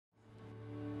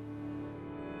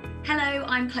Hello,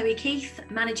 I'm Chloe Keith,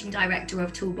 Managing Director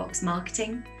of Toolbox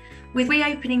Marketing. With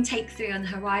reopening Take 3 on the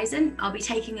horizon, I'll be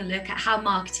taking a look at how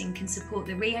marketing can support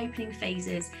the reopening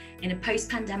phases in a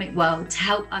post-pandemic world to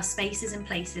help our spaces and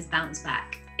places bounce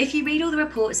back. If you read all the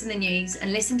reports in the news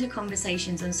and listen to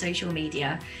conversations on social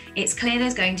media, it's clear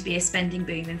there's going to be a spending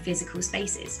boom in physical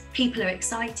spaces. People are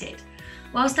excited.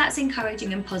 Whilst that's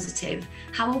encouraging and positive,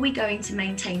 how are we going to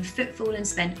maintain footfall and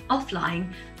spend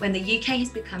offline when the UK has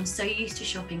become so used to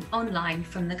shopping online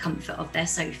from the comfort of their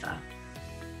sofa?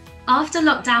 After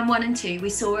lockdown 1 and 2, we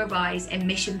saw a rise in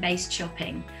mission-based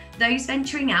shopping. Those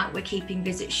venturing out were keeping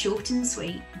visits short and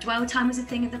sweet, dwell time was a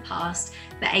thing of the past,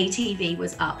 but ATV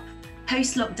was up.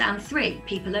 Post-lockdown 3,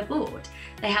 people are bored.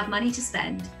 They have money to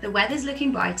spend, the weather's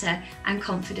looking brighter and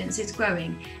confidence is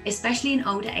growing, especially in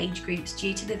older age groups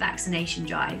due to the vaccination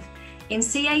drive. In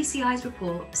CACI's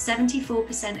report,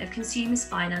 74% of consumers'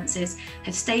 finances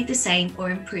have stayed the same or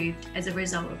improved as a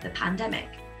result of the pandemic.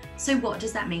 So what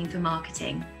does that mean for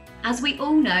marketing? As we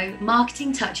all know,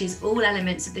 marketing touches all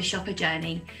elements of the shopper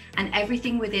journey and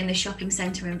everything within the shopping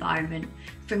centre environment,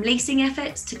 from leasing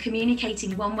efforts to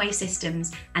communicating one-way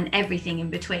systems and everything in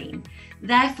between.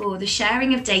 Therefore, the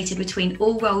sharing of data between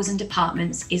all roles and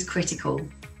departments is critical.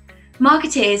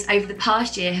 Marketeers over the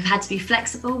past year have had to be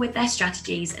flexible with their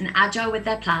strategies and agile with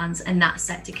their plans, and that's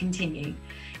set to continue.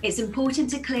 It's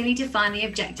important to clearly define the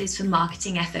objectives for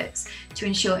marketing efforts to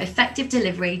ensure effective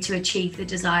delivery to achieve the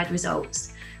desired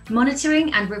results.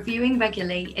 Monitoring and reviewing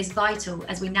regularly is vital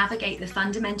as we navigate the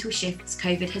fundamental shifts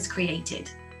COVID has created.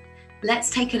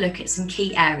 Let's take a look at some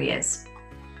key areas.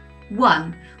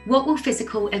 1. What will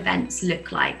physical events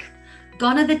look like?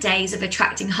 Gone are the days of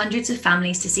attracting hundreds of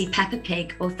families to see Peppa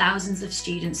Pig or thousands of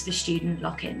students for student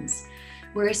lock-ins.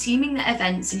 We're assuming that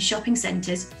events in shopping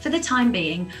centres, for the time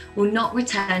being, will not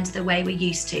return to the way we're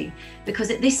used to,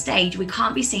 because at this stage we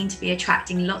can't be seen to be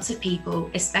attracting lots of people,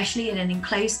 especially in an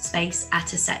enclosed space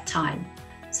at a set time.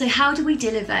 So how do we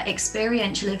deliver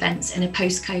experiential events in a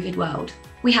post-COVID world?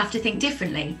 We have to think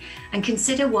differently and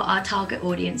consider what our target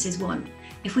audiences want.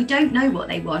 If we don't know what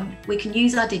they want, we can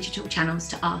use our digital channels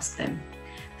to ask them.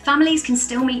 Families can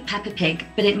still meet Peppa Pig,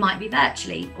 but it might be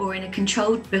virtually or in a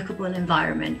controlled, bookable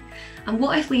environment. And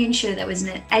what if we ensure there was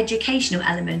an educational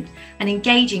element, an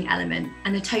engaging element,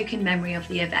 and a token memory of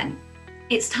the event?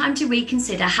 It's time to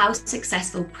reconsider how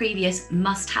successful previous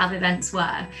must-have events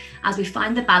were as we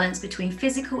find the balance between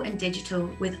physical and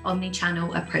digital with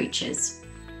omni-channel approaches.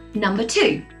 Number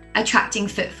 2, attracting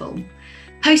footfall.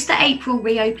 Post the April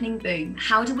reopening boom,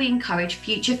 how do we encourage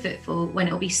future footfall when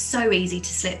it will be so easy to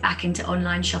slip back into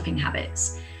online shopping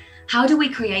habits? How do we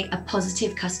create a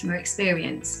positive customer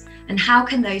experience? And how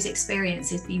can those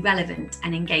experiences be relevant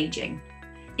and engaging?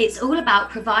 It's all about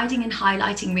providing and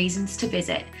highlighting reasons to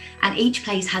visit, and each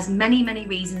place has many, many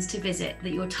reasons to visit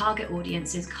that your target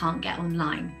audiences can't get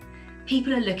online.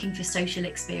 People are looking for social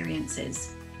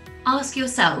experiences. Ask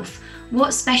yourself,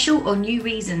 what special or new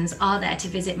reasons are there to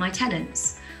visit my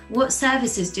tenants? What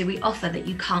services do we offer that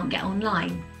you can't get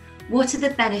online? What are the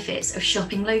benefits of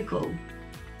shopping local?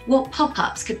 What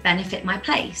pop-ups could benefit my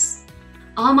place?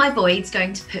 Are my voids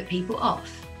going to put people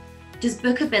off? Does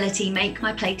bookability make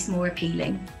my place more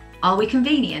appealing? Are we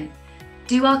convenient?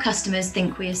 Do our customers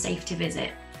think we are safe to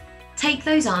visit? Take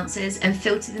those answers and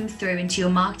filter them through into your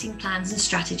marketing plans and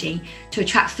strategy to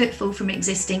attract footfall from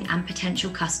existing and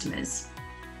potential customers.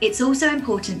 It's also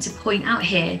important to point out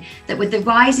here that with the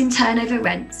rise in turnover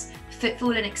rents,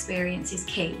 footfall and experience is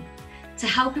key. To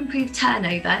help improve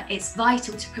turnover, it's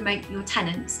vital to promote your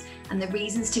tenants and the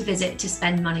reasons to visit to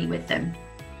spend money with them.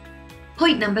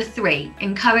 Point number 3,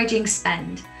 encouraging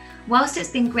spend. Whilst it's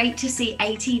been great to see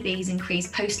ATVs increase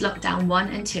post-lockdown 1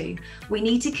 and 2, we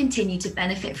need to continue to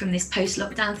benefit from this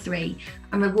post-lockdown 3,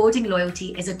 and rewarding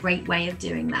loyalty is a great way of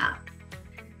doing that.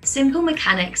 Simple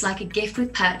mechanics like a gift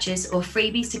with purchase or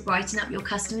freebies to brighten up your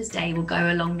customer's day will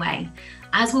go a long way,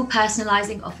 as will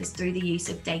personalising offers through the use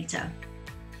of data.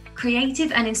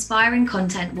 Creative and inspiring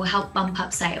content will help bump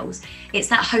up sales. It's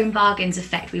that home bargains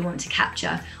effect we want to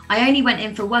capture. I only went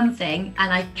in for one thing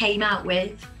and I came out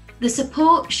with. The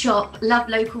support, shop, love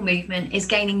local movement is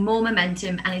gaining more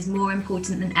momentum and is more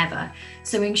important than ever.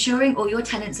 So ensuring all your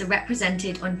tenants are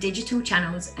represented on digital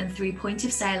channels and through point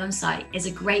of sale on site is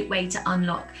a great way to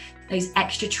unlock those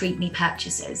extra treat me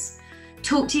purchases.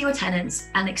 Talk to your tenants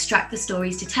and extract the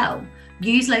stories to tell.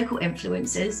 Use local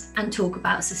influencers and talk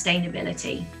about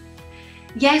sustainability.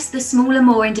 Yes, the smaller,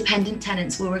 more independent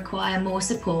tenants will require more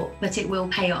support, but it will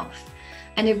pay off.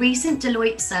 In a recent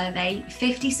Deloitte survey,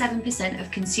 57% of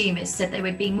consumers said they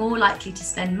would be more likely to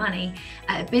spend money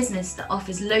at a business that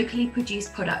offers locally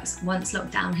produced products once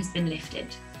lockdown has been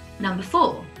lifted. Number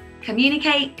 4,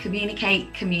 Communicate,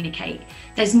 communicate, communicate.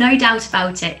 There's no doubt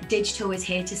about it, digital is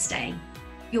here to stay.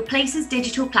 Your place's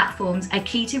digital platforms are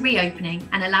key to reopening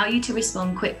and allow you to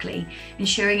respond quickly,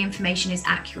 ensuring information is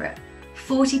accurate.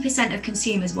 40% of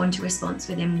consumers want a response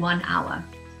within 1 hour.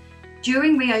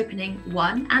 During reopening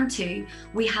 1 and 2,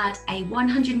 we had a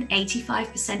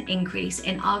 185% increase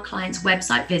in our clients'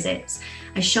 website visits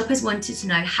as shoppers wanted to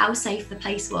know how safe the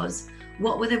place was,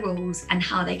 what were the rules, and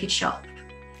how they could shop.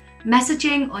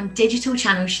 Messaging on digital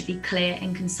channels should be clear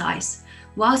and concise.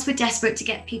 Whilst we're desperate to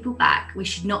get people back, we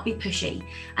should not be pushy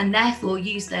and therefore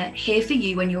use the here for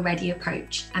you when you're ready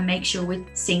approach and make sure we're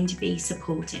seen to be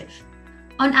supportive.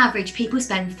 On average, people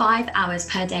spend 5 hours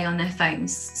per day on their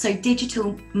phones, so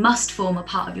digital must form a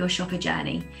part of your shopper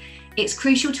journey. It's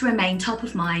crucial to remain top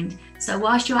of mind, so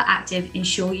whilst you are active,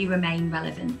 ensure you remain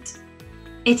relevant.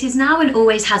 It is now and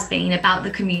always has been about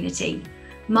the community.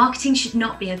 Marketing should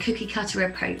not be a cookie cutter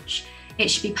approach. It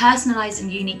should be personalised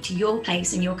and unique to your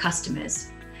place and your customers.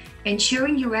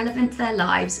 Ensuring you're relevant to their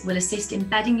lives will assist in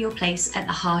embedding your place at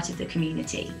the heart of the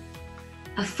community.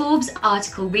 A Forbes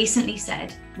article recently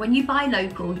said, when you buy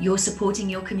local, you're supporting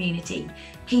your community,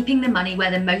 keeping the money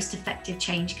where the most effective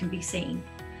change can be seen.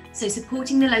 So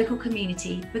supporting the local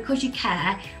community because you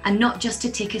care and not just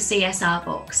to tick a CSR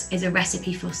box is a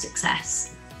recipe for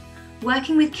success.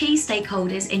 Working with key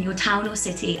stakeholders in your town or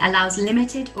city allows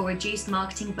limited or reduced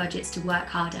marketing budgets to work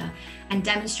harder and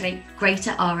demonstrate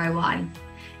greater ROI.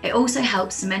 It also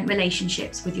helps cement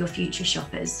relationships with your future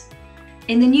shoppers.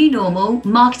 In the new normal,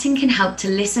 marketing can help to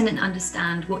listen and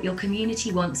understand what your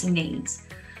community wants and needs.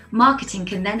 Marketing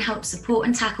can then help support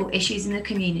and tackle issues in the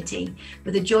community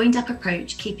with a joined up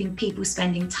approach, keeping people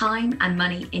spending time and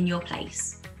money in your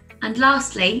place. And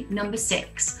lastly, number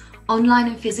 6, online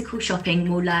and physical shopping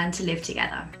will learn to live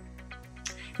together.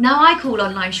 Now I call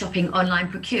online shopping online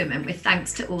procurement with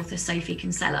thanks to author Sophie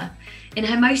Kinsella. In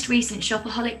her most recent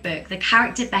Shopaholic book, the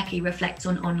character Becky reflects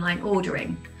on online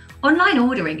ordering. Online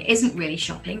ordering isn't really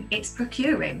shopping, it's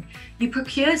procuring. You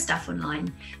procure stuff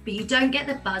online, but you don't get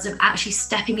the buzz of actually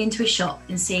stepping into a shop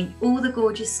and seeing all the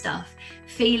gorgeous stuff,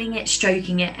 feeling it,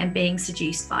 stroking it, and being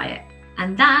seduced by it.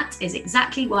 And that is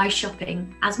exactly why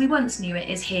shopping, as we once knew it,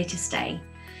 is here to stay.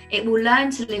 It will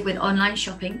learn to live with online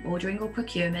shopping, ordering or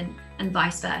procurement, and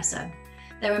vice versa.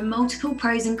 There are multiple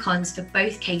pros and cons for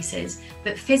both cases,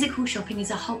 but physical shopping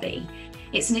is a hobby.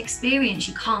 It's an experience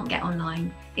you can't get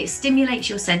online. It stimulates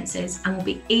your senses and will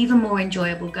be even more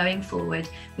enjoyable going forward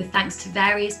with thanks to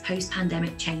various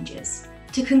post-pandemic changes.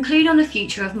 To conclude on the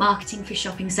future of marketing for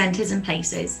shopping centres and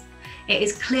places, it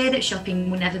is clear that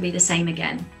shopping will never be the same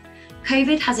again.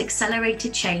 COVID has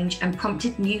accelerated change and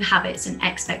prompted new habits and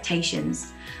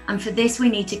expectations, and for this we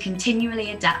need to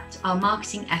continually adapt our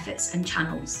marketing efforts and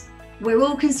channels. We're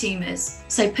all consumers,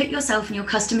 so put yourself in your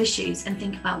customer's shoes and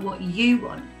think about what you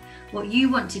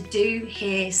want to do,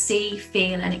 hear, see,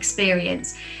 feel and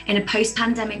experience in a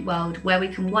post-pandemic world where we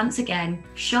can once again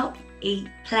shop, eat,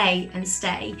 play and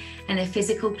stay in a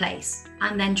physical place,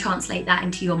 and then translate that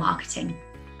into your marketing.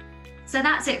 So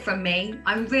that's it from me.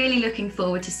 I'm really looking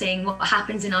forward to seeing what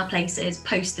happens in our places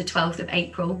post the 12th of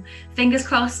April. Fingers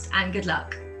crossed and good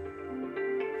luck.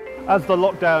 As the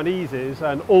lockdown eases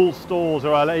and all stores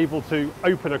are able to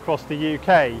open across the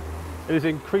UK, it is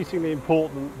increasingly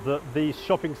important that these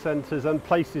shopping centres and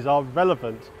places are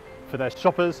relevant for their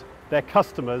shoppers, their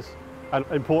customers, and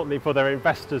importantly for their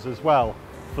investors as well,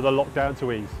 for the lockdown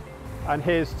to ease. And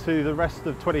here's to the rest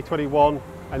of 2021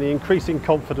 and the increasing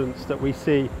confidence that we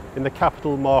see in the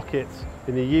capital markets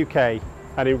in the UK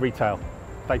and in retail.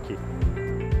 Thank you.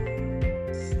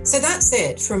 So that's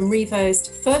it from Revo's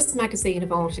first magazine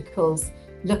of articles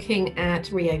looking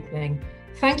at reopening.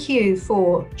 Thank you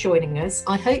for joining us.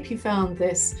 I hope you found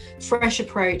this fresh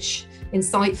approach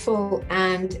insightful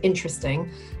and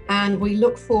interesting, and we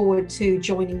look forward to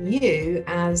joining you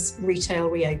as retail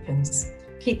reopens.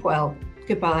 Keep well.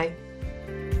 Goodbye.